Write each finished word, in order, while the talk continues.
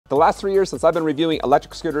The last 3 years since I've been reviewing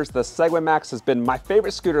electric scooters, the Segway Max has been my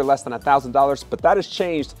favorite scooter less than $1,000, but that has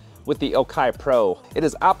changed with the OKAI Pro. It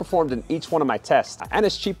has outperformed in each one of my tests, and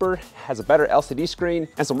it's cheaper, has a better LCD screen,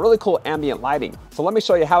 and some really cool ambient lighting. So let me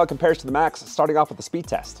show you how it compares to the Max, starting off with the speed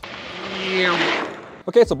test.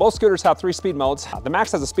 Okay, so both scooters have 3 speed modes. The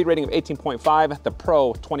Max has a speed rating of 18.5, the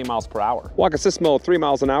Pro 20 miles per hour. Walk assist mode 3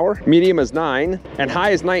 miles an hour, medium is 9, and high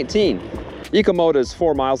is 19. Eco mode is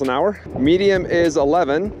 4 miles an hour, medium is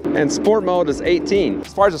 11, and sport mode is 18.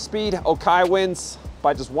 As far as the speed, OKAI wins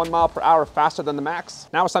by just 1 mile per hour faster than the Max.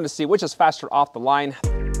 Now it's time to see which is faster off the line.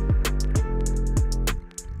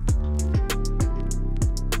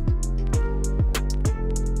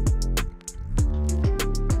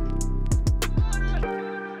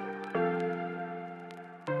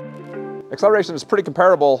 Acceleration is pretty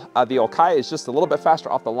comparable. The OKAI is just a little bit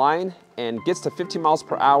faster off the line and gets to 15 miles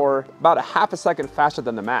per hour, about a half a second faster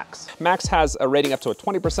than the Max. Max has a rating up to a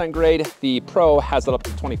 20% grade. The Pro has it up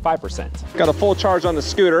to 25%. Got a full charge on the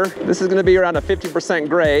scooter. This is gonna be around a 50%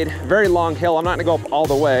 grade. Very long hill. I'm not gonna go up all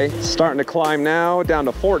the way. Starting to climb now, down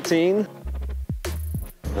to 14.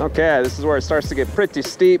 Okay, this is where it starts to get pretty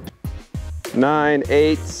steep. 9,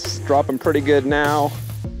 8, dropping pretty good now.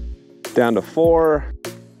 Down to 4.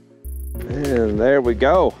 And there we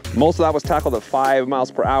go. Most of that was tackled at 5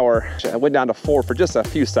 miles per hour. I went down to 4 for just a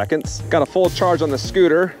few seconds. Got a full charge on the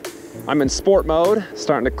scooter. I'm in sport mode,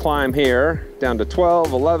 starting to climb here, down to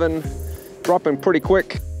 12, 11, dropping pretty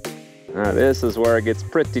quick. This is where it gets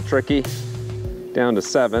pretty tricky, down to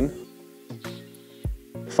 7.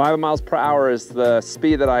 5 miles per hour is the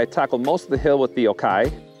speed that I tackled most of the hill with the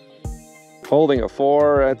OKAI. Holding at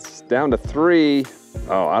 4, it's down to 3.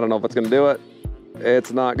 Oh, I don't know if it's gonna do it.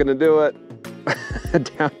 It's not gonna do it.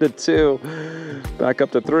 Down to 2, back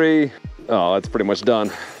up to 3. Oh, it's pretty much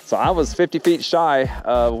done. So I was 50 feet shy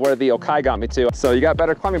of where the OKAI got me to. So you got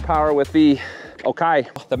better climbing power with the OKAI.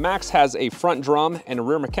 The Max has a front drum and a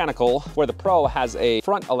rear mechanical, where the Pro has a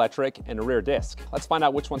front electric and a rear disc. Let's find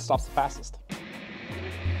out which one stops the fastest.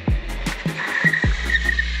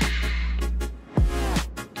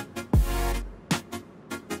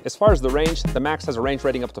 As far as the range, the Max has a range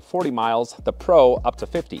rating up to 40 miles, the Pro up to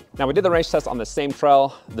 50. Now we did the range test on the same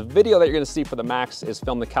trail. The video that you're gonna see for the Max is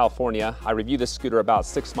filmed in California. I reviewed this scooter about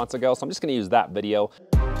 6 months ago, so I'm just gonna use that video.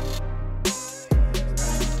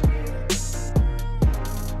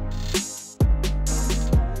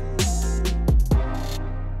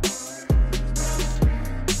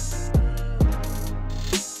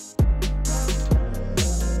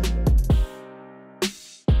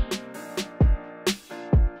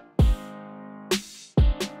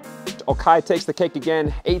 OKAI takes the cake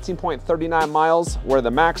again, 18.39 miles, where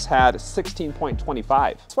the Max had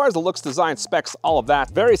 16.25. As far as the looks, design, specs, all of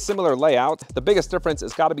that, very similar layout. The biggest difference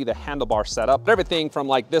has got to be the handlebar setup. Everything from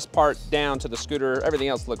like this part down to the scooter, everything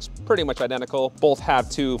else looks pretty much identical. Both have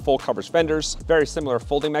 2 full coverage fenders, very similar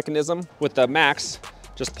folding mechanism. With the Max,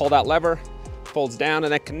 just pull that lever, folds down,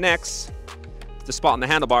 and then connects the spot on the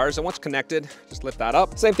handlebars. And once connected, just lift that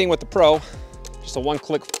up. Same thing with the Pro, just a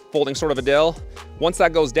 1-click folding sort of a deal. Once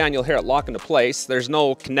that goes down, you'll hear it lock into place. There's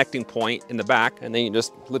no connecting point in the back, and then you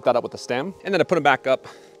just lift that up with the stem. And then to put them back up,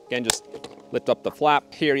 again, just lift up the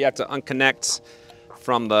flap. Here you have to unconnect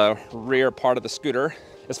from the rear part of the scooter.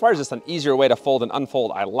 As far as just an easier way to fold and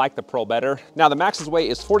unfold, I like the Pro better. Now the Max's weight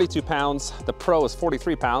is 42 pounds, the Pro is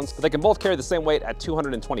 43 pounds, but they can both carry the same weight at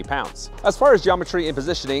 220 pounds. As far as geometry and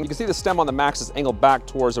positioning, you can see the stem on the Max is angled back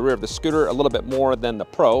towards the rear of the scooter a little bit more than the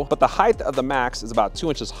Pro, but the height of the Max is about 2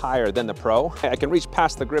 inches higher than the Pro. I can reach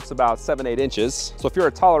past the grips about 7-8 inches. So if you're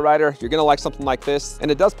a taller rider, you're gonna like something like this, and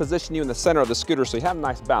it does position you in the center of the scooter so you have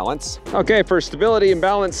nice balance. Okay, for stability and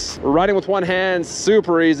balance, riding with one hand,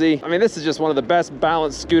 super easy. I mean, this is just one of the best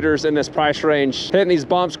balanced scooters in this price range. Hitting these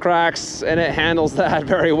bumps, cracks, and it handles that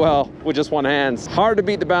very well with just one hand. Hard to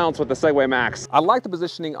beat the balance with the Segway Max. I like the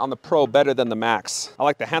positioning on the Pro better than the Max. I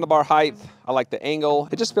like the handlebar height. I like the angle.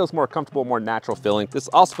 It just feels more comfortable, more natural feeling. This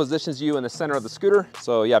also positions you in the center of the scooter,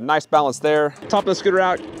 so you have nice balance there. Topping the scooter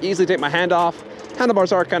out, easily take my hand off.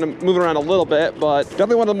 Handlebars are kind of moving around a little bit, but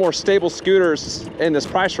definitely one of the more stable scooters in this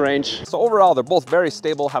price range. So overall, they're both very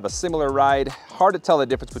stable, have a similar ride. Hard to tell the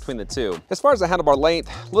difference between the two. As far as the handlebar length,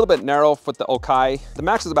 a little bit narrow with the OKAI. The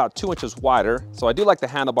Max is about 2 inches wider, so I do like the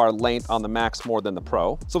handlebar length on the Max more than the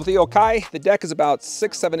Pro. So with the OKAI, the deck is about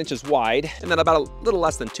 6-7 inches wide, and then about a little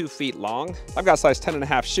less than 2 feet long. I've got size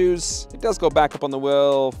 10.5 shoes. It does go back up on the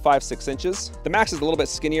wheel 5-6 inches. The Max is a little bit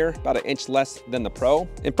skinnier, about an inch less than the Pro,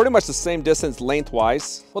 and pretty much the same distance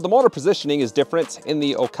lengthwise. Well, the motor positioning is different. In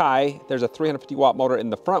the OKAI, there's a 350 watt motor in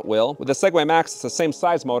the front wheel. With the Segway Max, it's the same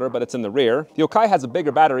size motor, but it's in the rear. The OKAI has a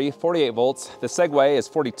bigger battery, 48 volts. The Segway is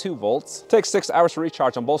 42 volts. It takes 6 hours to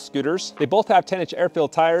recharge on both scooters. They both have 10-inch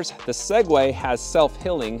air-filled tires. The Segway has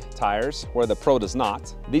self-healing tires, where the Pro does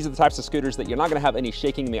not. These are the types of scooters that you're not gonna have any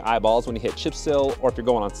shaking in the eyeballs when you hit chip seal or if you're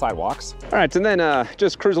going on sidewalks. All right, and then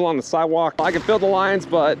just cruise along the sidewalk. I can feel the lines,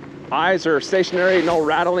 but eyes are stationary, no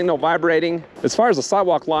rattling, no vibrating. As far as the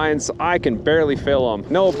sidewalk lines, I can barely feel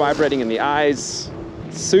them. No vibrating in the eyes,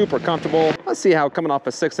 super comfortable. Let's see how coming off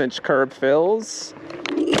a 6-inch curb feels.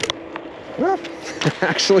 Well,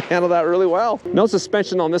 actually handled that really well. No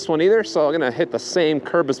suspension on this one either, so I'm gonna hit the same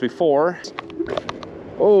curb as before.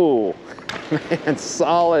 Oh, man,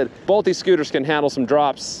 solid. Both these scooters can handle some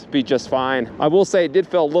drops, be just fine. I will say it did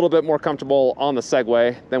feel a little bit more comfortable on the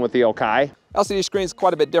Segway than with the OKAI. LCD screen is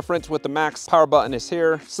quite a bit different with the Max. Power button is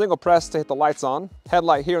here. Single press to hit the lights on.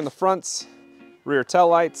 Headlight here in the front, rear tail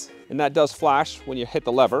lights, and that does flash when you hit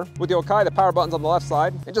the lever. With the OKAI, the power button's on the left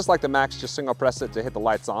side, and just like the Max, just single press it to hit the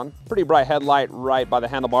lights on. Pretty bright headlight right by the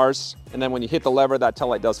handlebars, and then when you hit the lever, that tail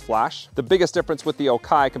light does flash. The biggest difference with the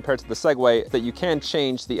OKAI compared to the Segway is that you can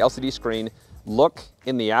change the LCD screen look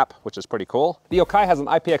in the app, which is pretty cool. The OKAI has an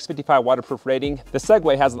IPX55 waterproof rating. The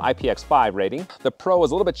Segway has an IPX5 rating. The Pro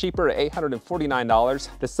is a little bit cheaper at $849.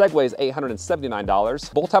 The Segway is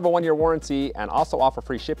 $879. Both have a 1-year warranty and also offer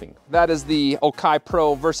free shipping. That is the OKAI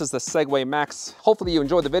Pro versus the Segway Max. Hopefully you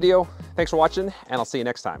enjoyed the video. Thanks for watching, and I'll see you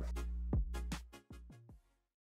next time.